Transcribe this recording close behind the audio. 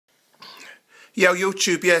Yeah,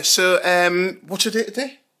 YouTube, yeah. So, what's the date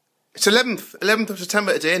today? It's 11th of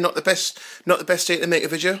September today. Not the best day to make a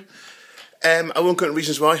video. I won't go into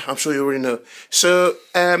reasons why. I'm sure you already know. So,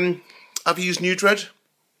 I've used Newdred,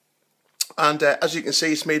 and as you can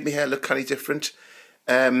see, it's made my hair look kind of different.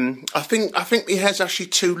 I think my hair's actually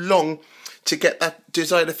too long to get that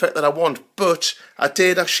desired effect that I want, but I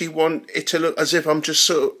did actually want it to look as if I'm just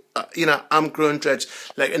so, I'm growing dreads,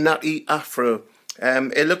 like a natty afro.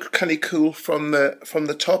 It looked kind of cool from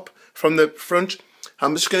the top, from the front.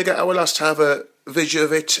 I'm just going to get our lass to have a video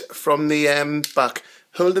of it from the back.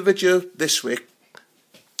 Hold the video this way.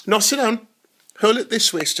 No, sit down. Hold it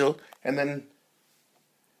this way still, and then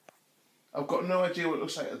I've got no idea what it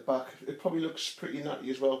looks like at the back. It probably looks pretty natty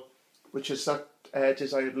as well, which is that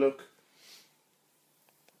desired look.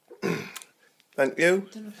 Thank you.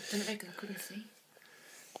 Don't make I couldn't see.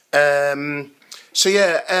 So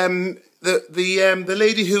yeah, the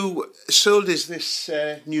lady who sold us this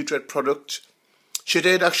Newdred product, she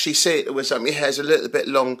did actually say to us that my hair's a little bit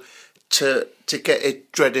long to get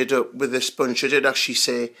it dreaded up with a sponge. She did actually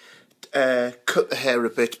say cut the hair a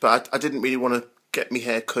bit, but I didn't really want to get my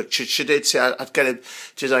hair cut. She did say I'd get a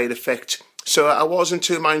desired effect. So I was in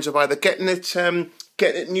two minds of either getting it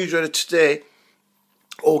Newdred today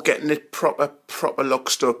or getting it proper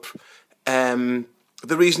locked up.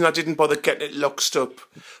 The reason I didn't bother getting it locked up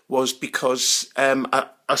was because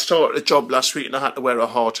I started a job last week and I had to wear a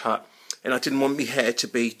hard hat, and I didn't want my hair to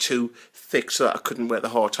be too thick so that I couldn't wear the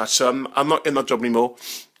hard hat. So I'm not in that job anymore.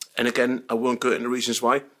 And again, I won't go into reasons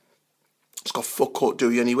why. It's got fuck all to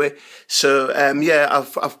do anyway. So yeah,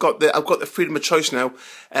 I've got the freedom of choice now.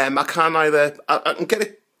 I can get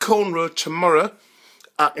a cornrow tomorrow.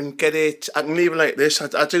 I can leave it like this.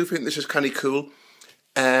 I do think this is kind of cool.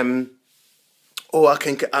 Or I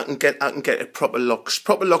can get it proper locks.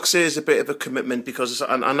 Proper locks is a bit of a commitment because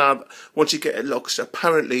once you get it locks,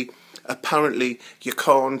 apparently you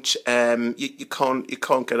can't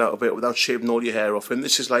get out of it without shaving all your hair off. And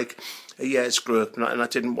this is like a year's growth, and I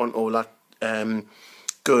didn't want all that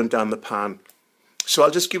going down the pan. So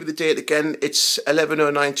I'll just give you the date again. It's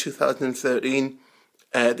 11/09/2013.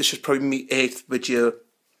 This is probably my 8th video.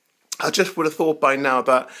 I just would have thought by now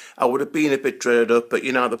that I would have been a bit dreaded up, but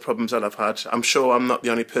you know the problems that I've had. I'm sure I'm not the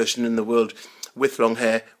only person in the world with long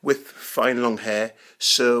hair, with fine long hair.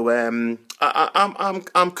 So I'm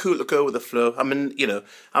cool to go with the flow. I'm in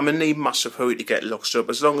a massive hurry to get locked up.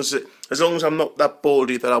 As long as I'm not that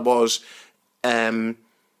baldy that I was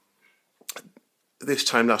this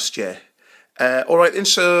time last year. All right then.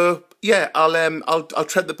 So yeah, I'll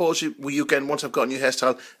tread the balls with you again once I've got a new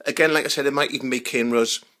hairstyle. Again, like I said, it might even be cane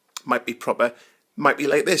rows. Might be proper, might be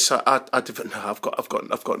like this. I don't know. I've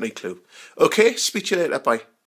got no clue. Okay, speak to you later. Bye.